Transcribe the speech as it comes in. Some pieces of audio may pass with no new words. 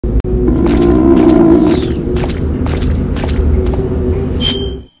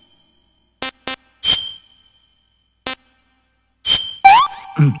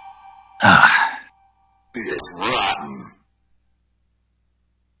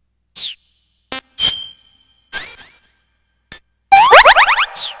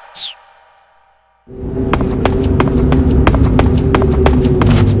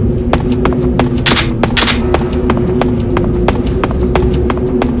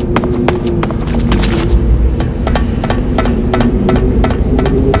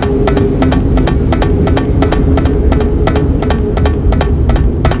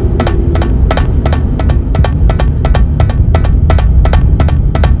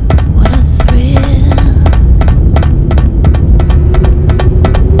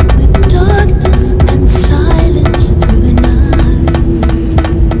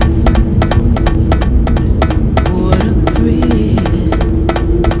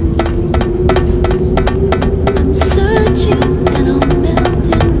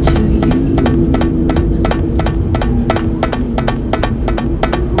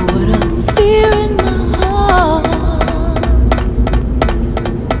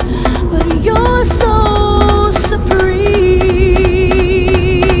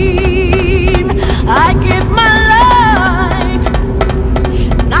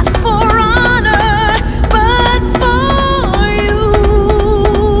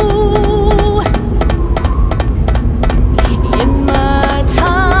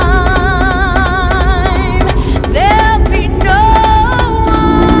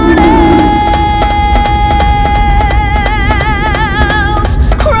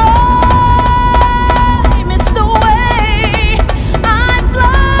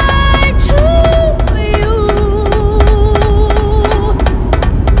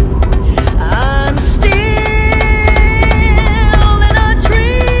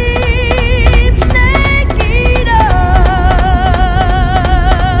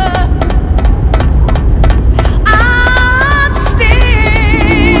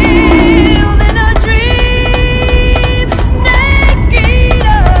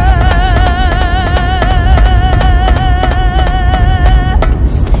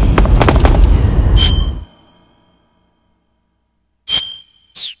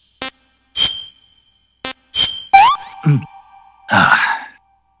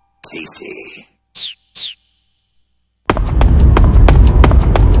tasty.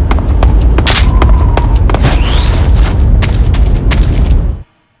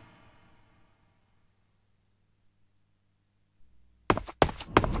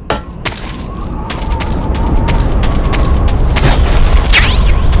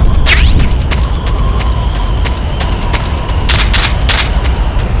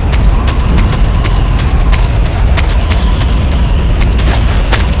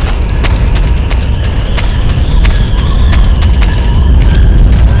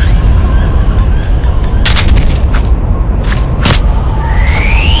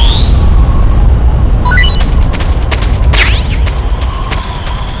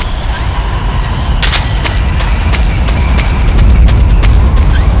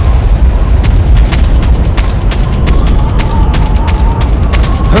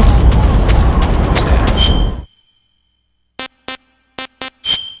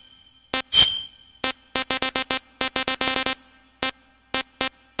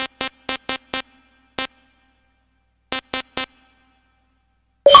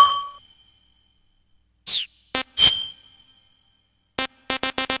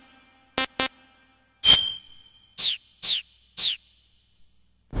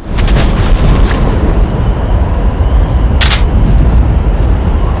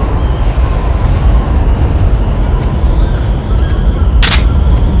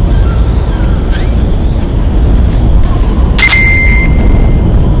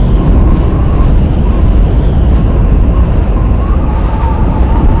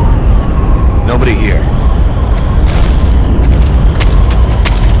 Nobody here.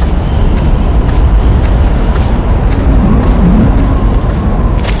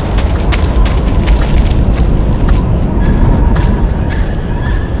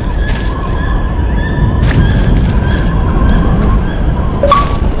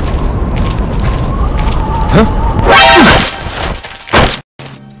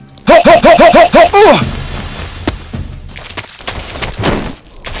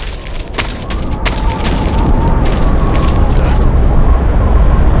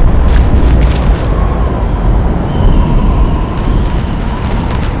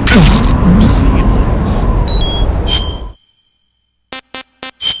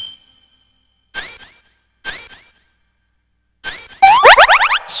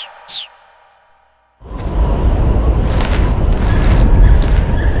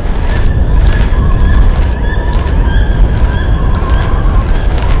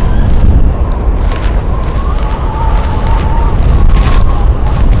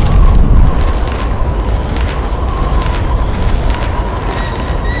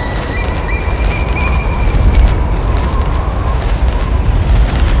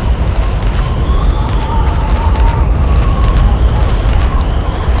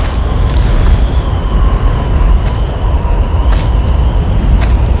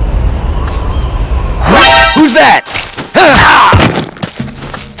 Who's that?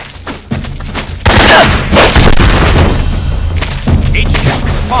 HQ,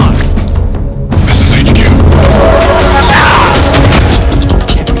 respond. This is HQ.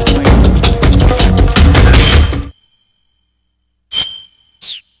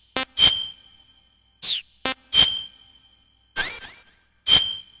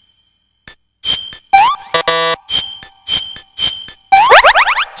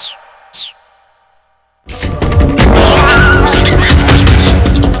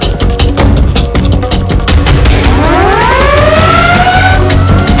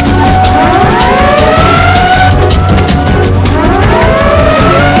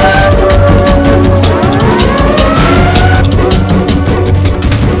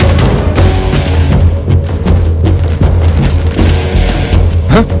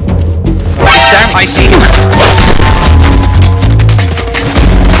 I see you.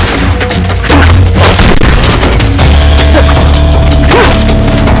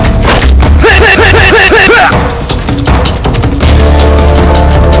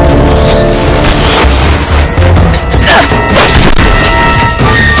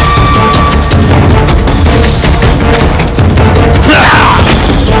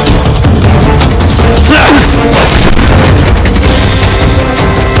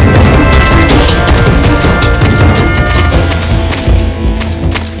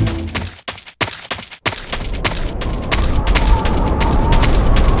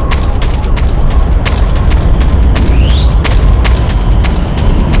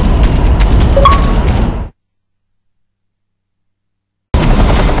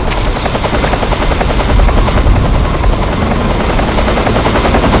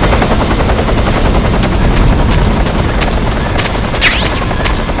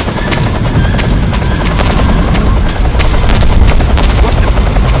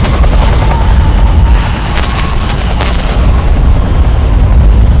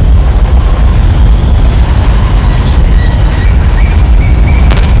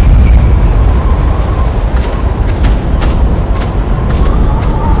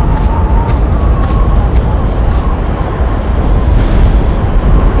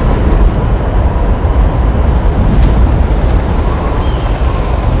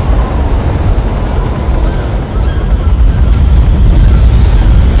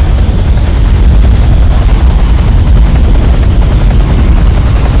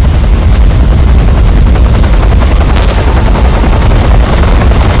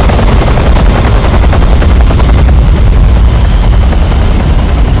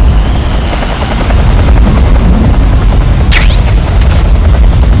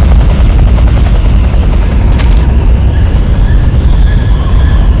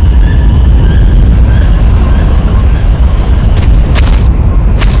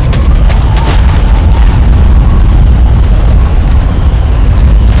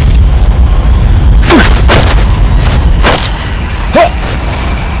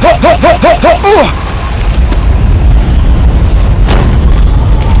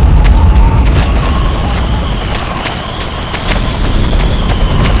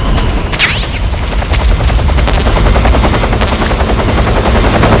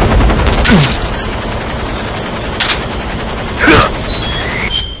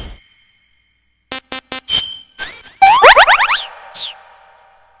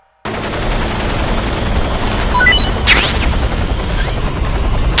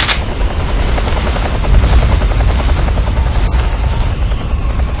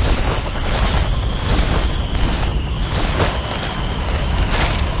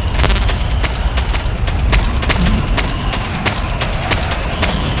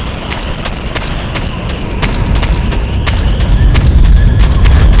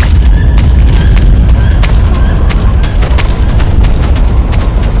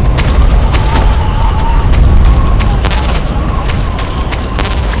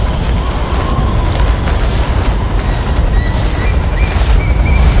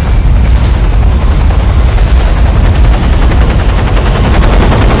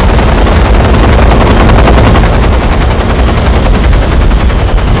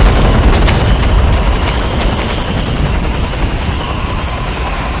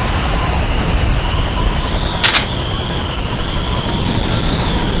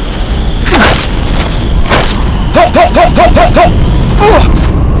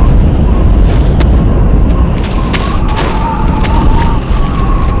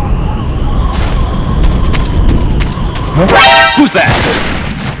 Who's that?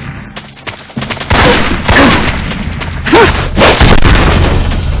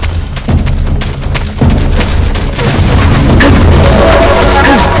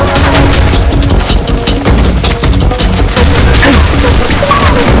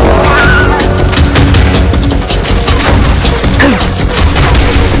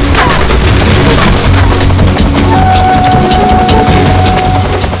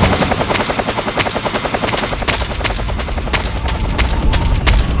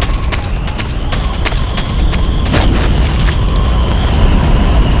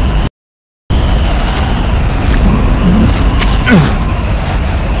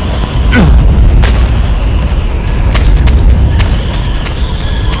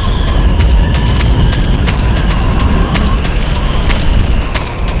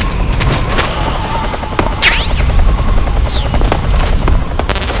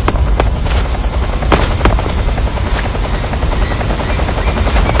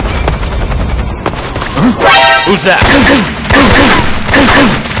 Who's that?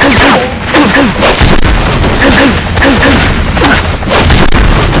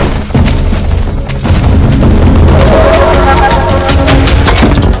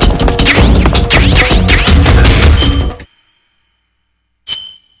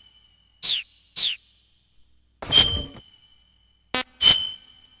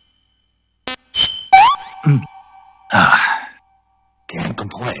 Can't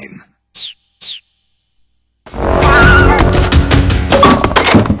complain.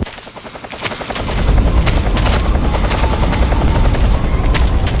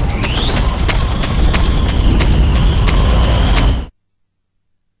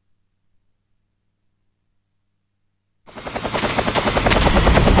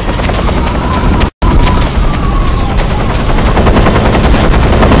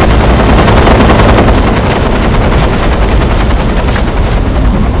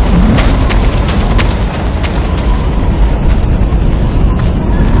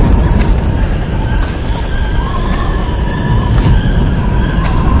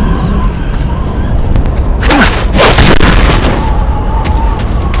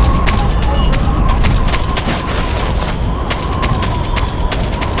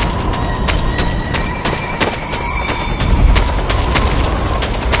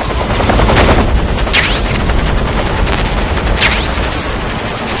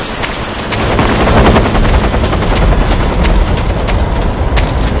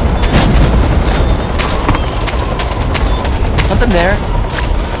 Something there.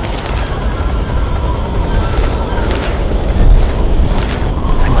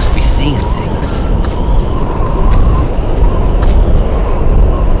 I must be seeing things.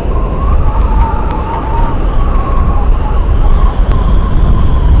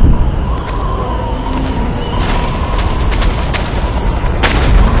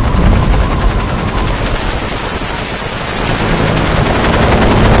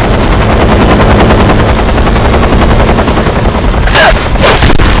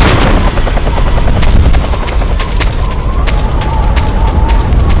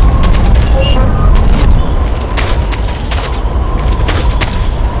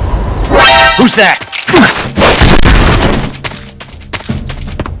 Who's that?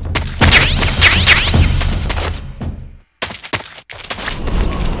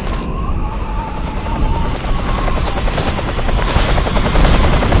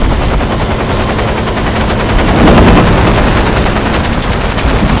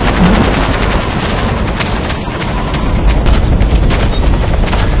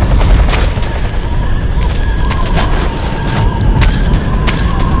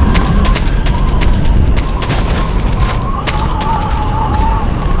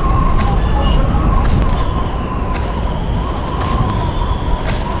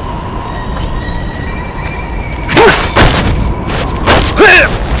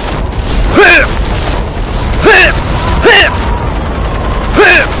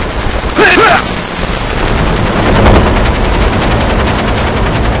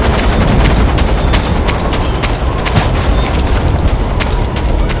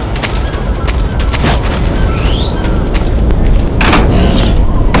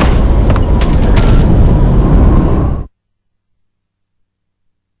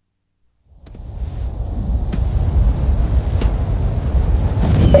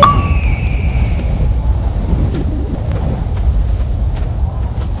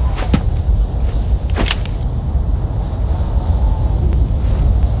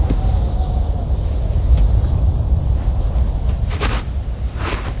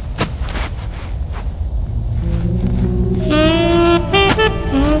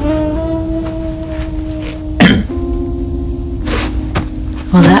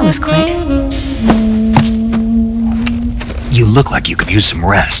 Well, that was quick. You look like you could use some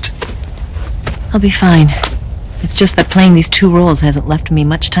rest. I'll be fine. It's just that playing these two roles hasn't left me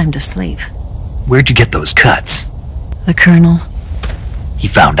much time to sleep. Where'd you get those cuts? The Colonel. He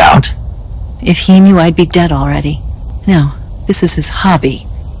found out? If he knew, I'd be dead already. No, this is his hobby.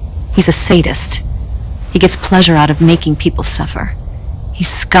 He's a sadist. He gets pleasure out of making people suffer. He's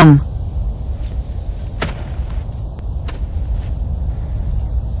scum.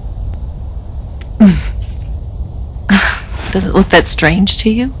 Does it look that strange to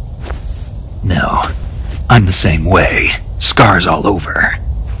you? No. I'm the same way. Scars all over.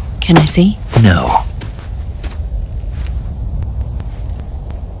 Can I see? No.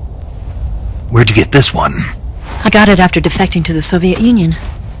 Where'd you get this one? I got it after defecting to the Soviet Union.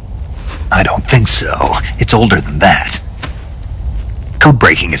 I don't think so. It's older than that. Code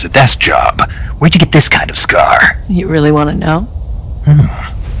breaking is a desk job. Where'd you get this kind of scar? You really want to know?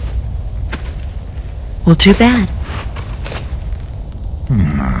 Well, too bad.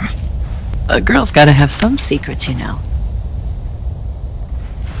 A girl's gotta have some secrets, you know.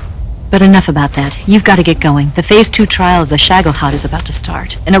 But enough about that. You've got to get going. The Phase 2 trial of the Shagohod is about to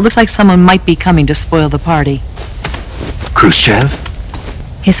start, and it looks like someone might be coming to spoil the party. Khrushchev?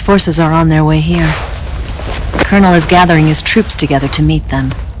 His forces are on their way here. The Colonel is gathering his troops together to meet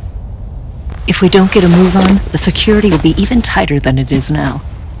them. If we don't get a move on, the security will be even tighter than it is now.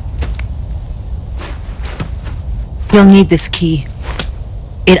 You'll need this key.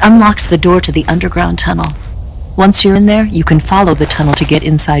 It unlocks the door to the underground tunnel. Once you're in there, you can follow the tunnel to get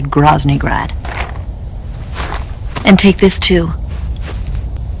inside Groznygrad. And take this too.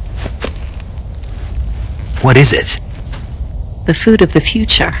 What is it? The food of the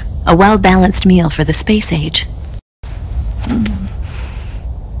future. A well-balanced meal for the space age.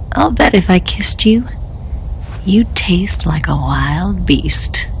 I'll bet if I kissed you, you'd taste like a wild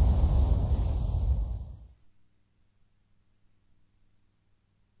beast.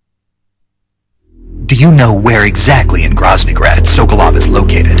 Do you know where exactly in Groznygrad Sokolov is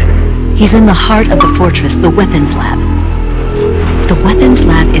located? He's in the heart of the fortress, the weapons lab. The weapons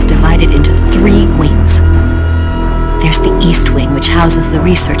lab is divided into 3 wings. There's the East Wing, which houses the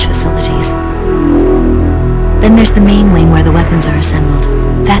research facilities. Then there's the main wing where the weapons are assembled.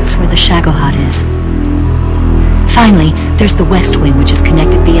 That's where the Shagohod is. Finally, there's the West Wing, which is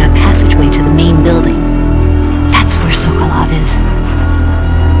connected via a passageway to the main building. That's where Sokolov is.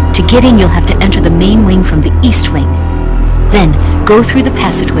 To get in, you'll have to enter the main wing from the East Wing. Then, go through the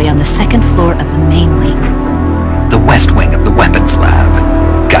passageway on the 2nd floor of the main wing. The West Wing of the weapons lab.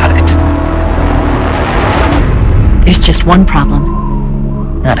 Got it. There's just one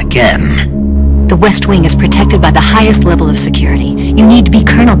problem. Not again. The West Wing is protected by the highest level of security. You need to be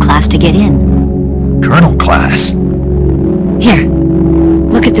Colonel class to get in. Colonel class? Here,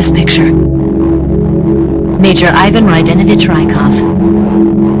 look at this picture. Major Ivan Rydenovich Rykov.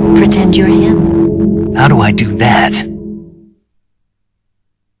 Pretend you're him. How do I do that?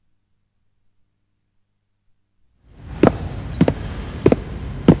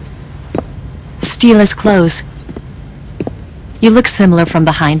 Steal his clothes. You look similar from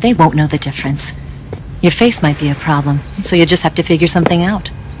behind. They won't know the difference. Your face might be a problem, so you just have to figure something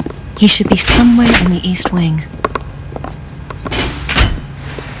out. He should be somewhere in the East Wing.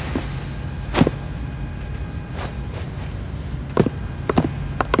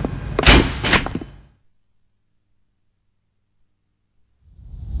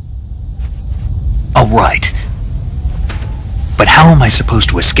 All right. But how am I supposed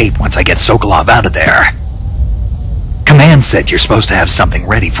to escape once I get Sokolov out of there? Command said you're supposed to have something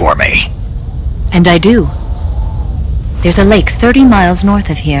ready for me. And I do. There's a lake 30 miles north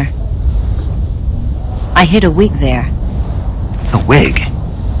of here. I hid a wig there. A wig?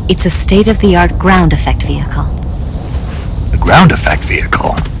 It's a state-of-the-art ground effect vehicle. A ground effect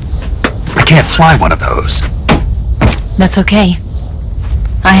vehicle? I can't fly one of those. That's okay.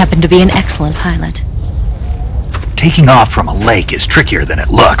 I happen to be an excellent pilot. Taking off from a lake is trickier than it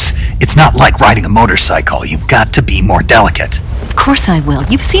looks. It's not like riding a motorcycle. You've got to be more delicate. Of course I will.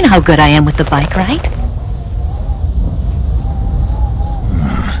 You've seen how good I am with the bike, right?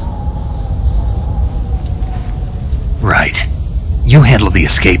 Right. You handle the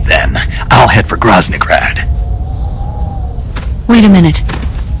escape then. I'll head for Groznygrad. Wait a minute.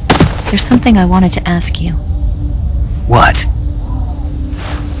 There's something I wanted to ask you. What?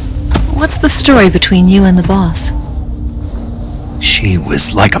 What's the story between you and the boss? She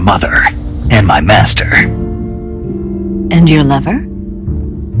was like a mother, and my master. And your lover?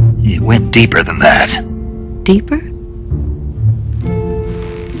 It went deeper than that. Deeper?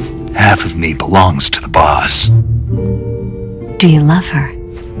 Half of me belongs to the boss. Do you love her?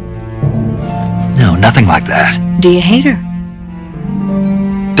 No, nothing like that. Do you hate her?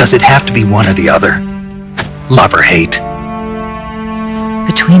 Does it have to be one or the other? Love or hate?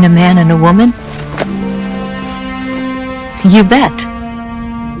 Between a man and a woman? You bet.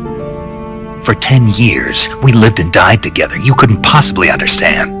 For 10 years, we lived and died together. You couldn't possibly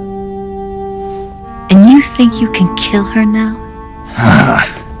understand. And you think you can kill her now?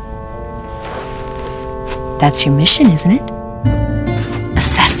 That's your mission, isn't it?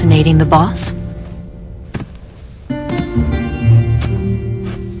 Assassinating the boss?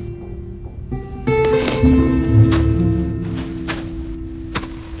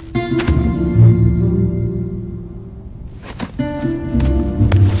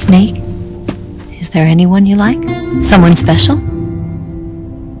 Snake? Is there anyone you like? Someone special?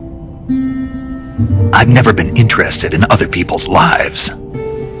 I've never been interested in other people's lives.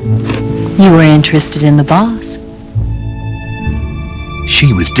 You were interested in the boss.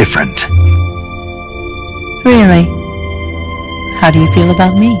 She was different. Really? How do you feel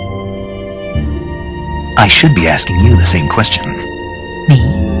about me? I should be asking you the same question. Me?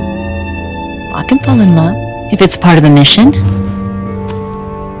 I can fall in love if it's part of the mission.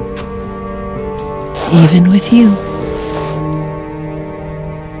 Even with you.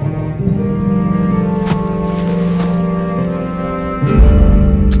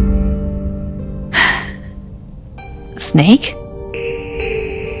 Snake?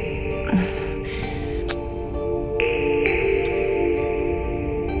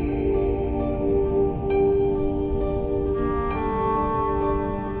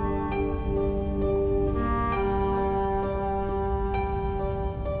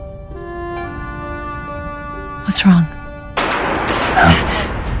 What's wrong?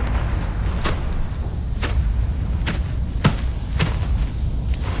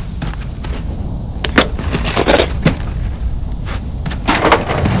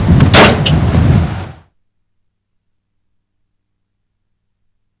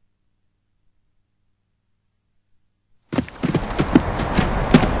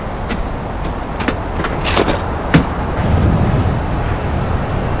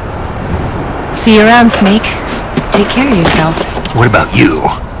 See you around, Snake. Take care of yourself. What about you?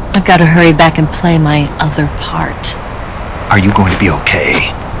 I've got to hurry back and play my other part. Are you going to be okay?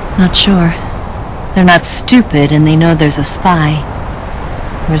 Not sure. They're not stupid, and they know there's a spy.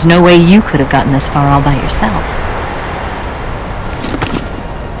 There's no way you could have gotten this far all by yourself.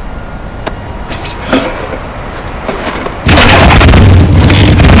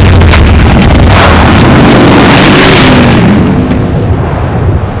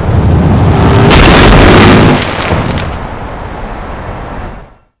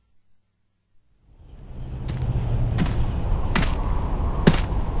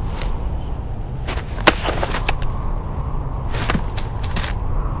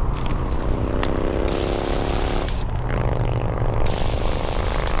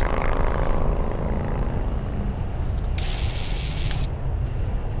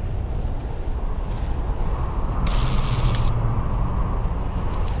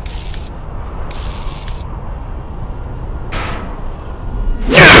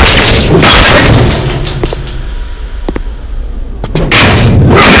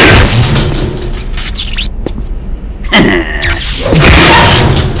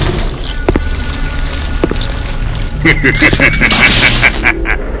 Colonel.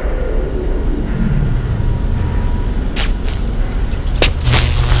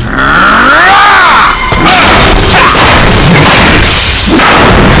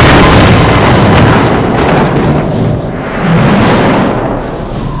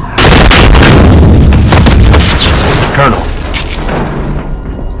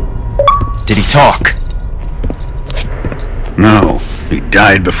 Did he talk? No, he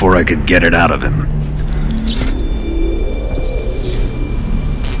died before I could get it out of him.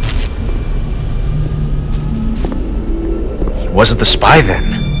 He wasn't the spy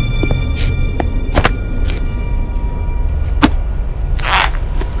then.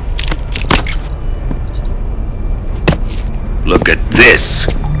 Look at this.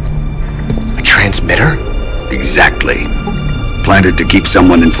 A transmitter? Exactly. Planted to keep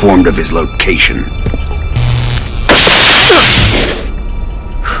someone informed of his location.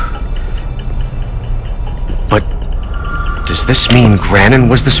 But does this mean Granin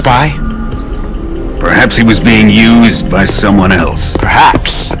was the spy? Perhaps he was being used by someone else.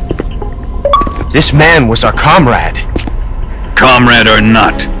 Perhaps. This man was our comrade. Comrade or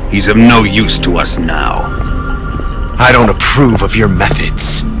not, he's of no use to us now. I don't approve of your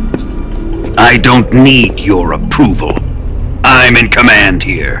methods. I don't need your approval. I'm in command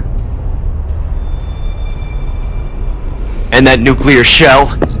here. And that nuclear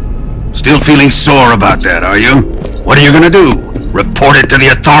shell? Still feeling sore about that, are you? What are you gonna do? Report it to the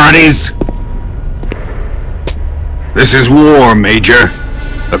authorities? This is war, Major.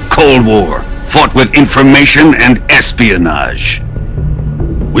 A Cold War, fought with information and espionage.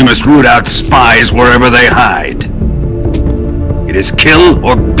 We must root out spies wherever they hide. It is kill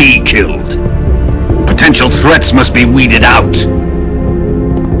or be killed. Potential threats must be weeded out.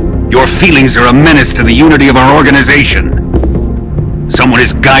 Your feelings are a menace to the unity of our organization. Someone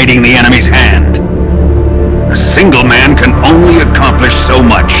is guiding the enemy's hand. A single man can only accomplish so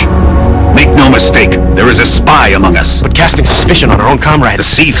much. Make no mistake, there is a spy among us. But casting suspicion on our own The comrades.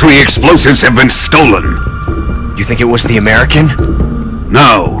 C3 explosives have been stolen. You think it was the American?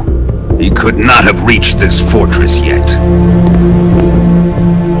 No, he could not have reached this fortress yet.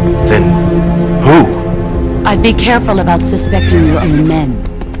 Then who? I'd be careful about suspecting your own men.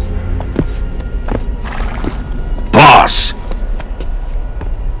 Boss!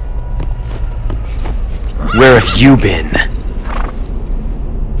 Where have you been?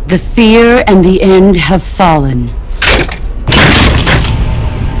 The fear and the end have fallen.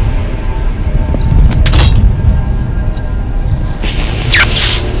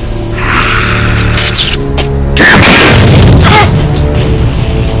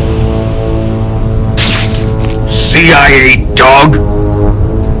 CIA dog?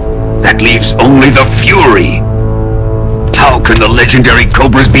 That leaves only the Fury. How can the legendary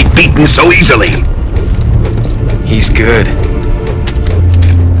Cobras be beaten so easily? He's good.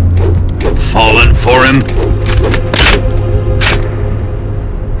 Fallen for him?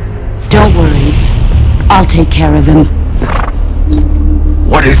 Don't worry. I'll take care of him.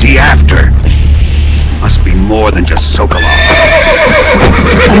 What is he after? Must be more than just Sokolov.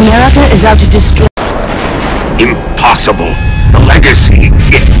 America is out to destroy... Impossible. The legacy.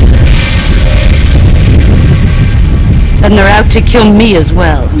 Then they're out to kill me as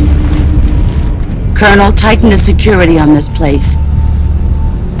well. Colonel, tighten the security on this place.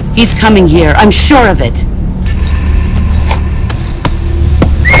 He's coming here, I'm sure of it.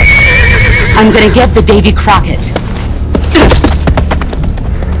 I'm gonna get the Davy Crockett.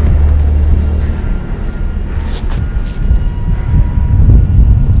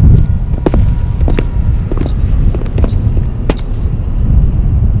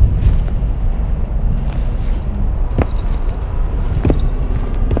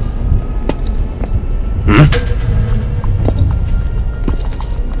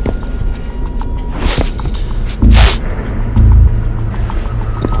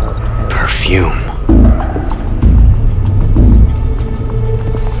 Perfume.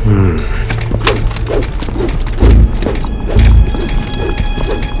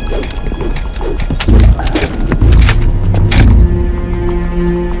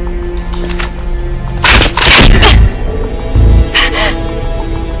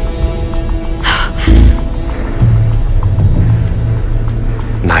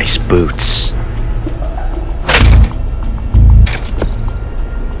 Nice boots.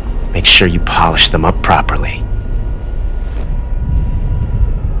 Make sure you polish them up properly.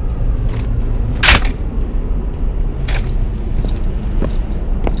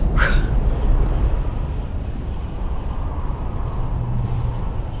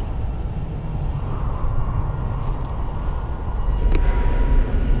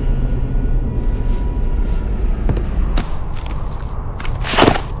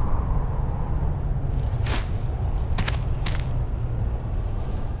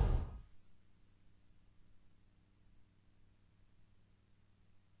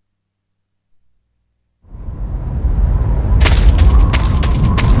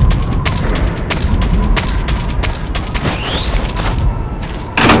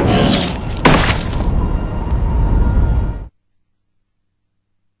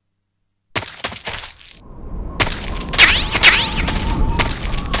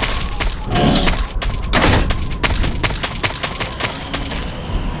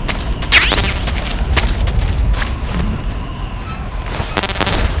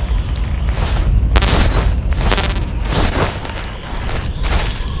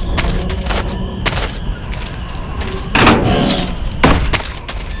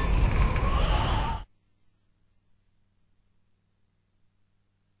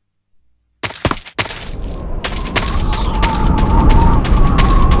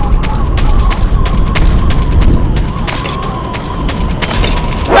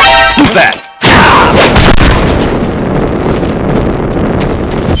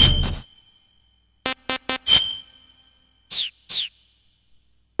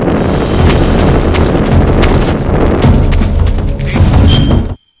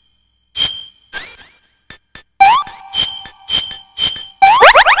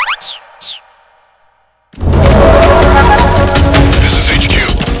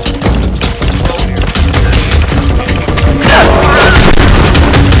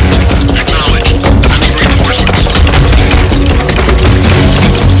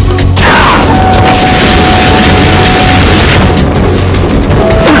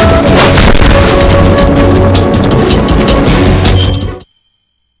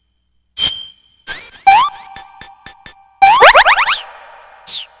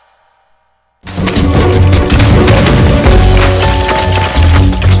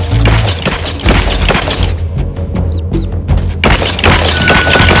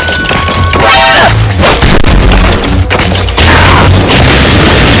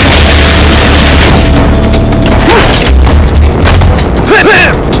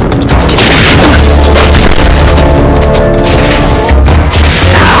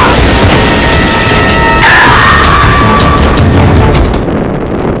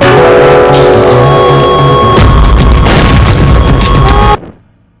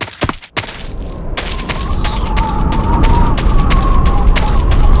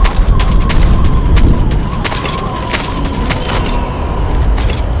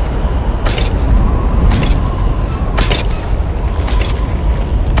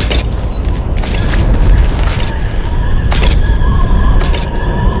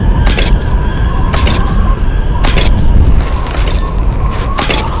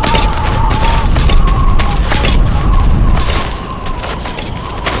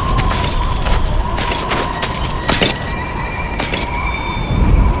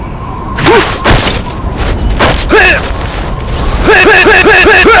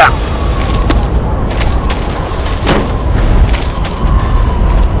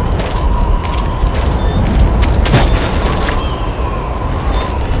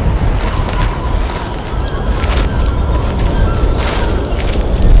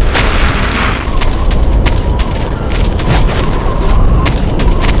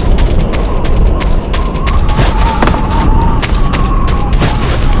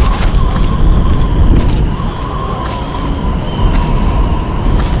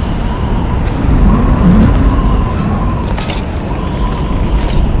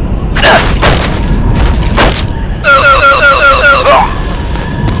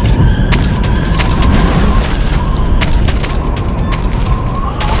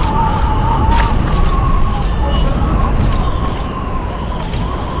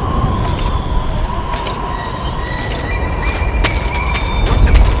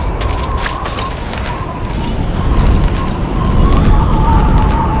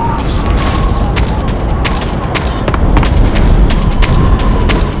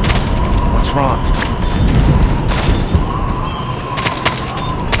 What's wrong?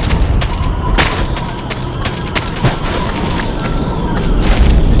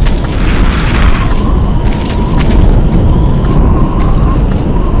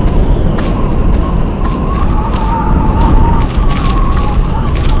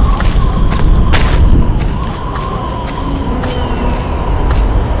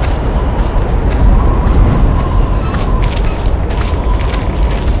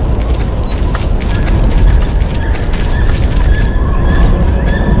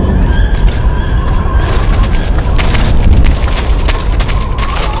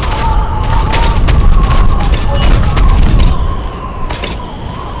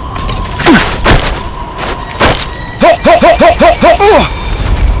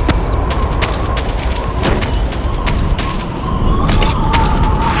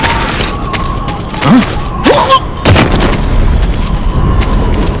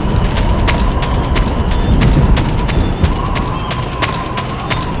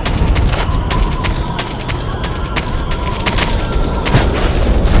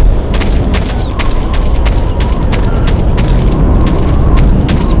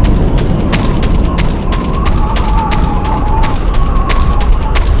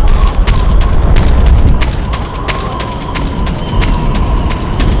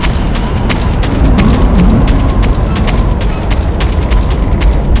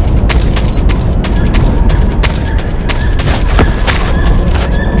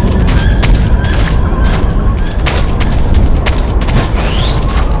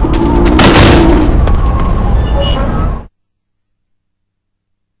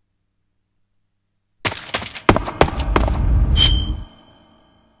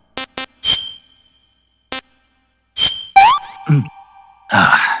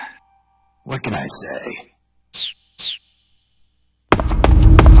 What can I say?